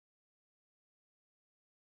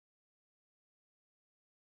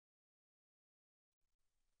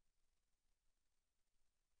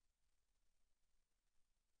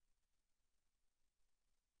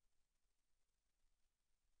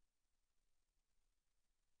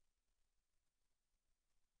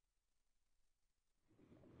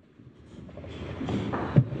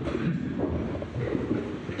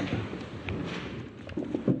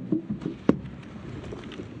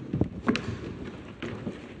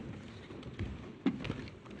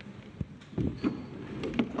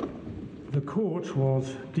The court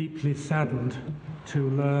was deeply saddened to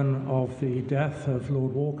learn of the death of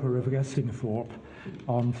Lord Walker of Gestingthorpe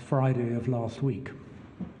on Friday of last week.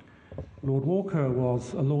 Lord Walker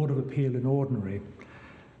was a Lord of Appeal in Ordinary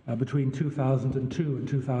between 2002 and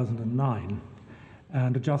 2009,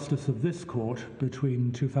 and a Justice of this Court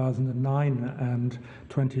between 2009 and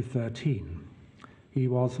 2013. He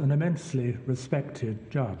was an immensely respected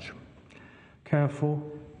judge, careful,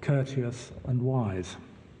 courteous, and wise.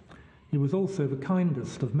 He was also the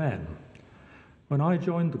kindest of men. When I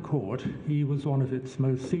joined the court, he was one of its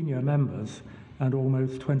most senior members and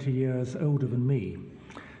almost 20 years older than me,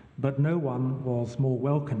 but no one was more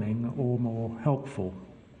welcoming or more helpful.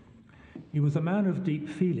 He was a man of deep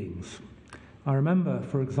feelings. I remember,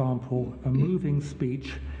 for example, a moving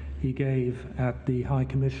speech he gave at the High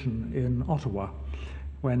Commission in Ottawa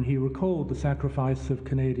when he recalled the sacrifice of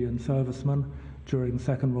Canadian servicemen during the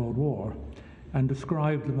Second World War and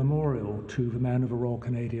described the memorial to the men of the Royal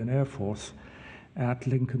Canadian Air Force at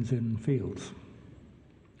Lincoln's Inn Fields.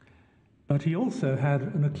 But he also had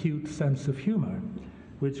an acute sense of humour,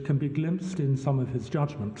 which can be glimpsed in some of his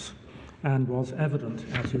judgments and was evident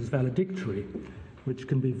at his valedictory, which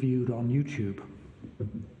can be viewed on YouTube.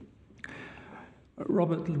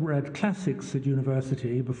 Robert read classics at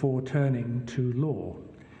university before turning to law.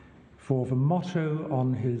 For the motto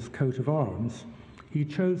on his coat of arms, he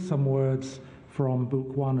chose some words from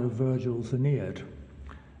Book 1 of Virgil's Aeneid,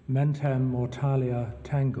 Mentem mortalia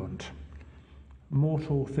tangunt.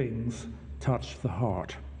 Mortal things touch the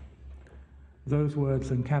heart. Those words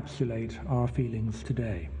encapsulate our feelings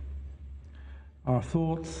today. Our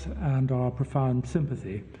thoughts and our profound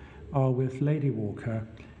sympathy are with Lady Walker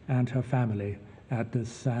and her family at this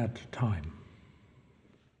sad time.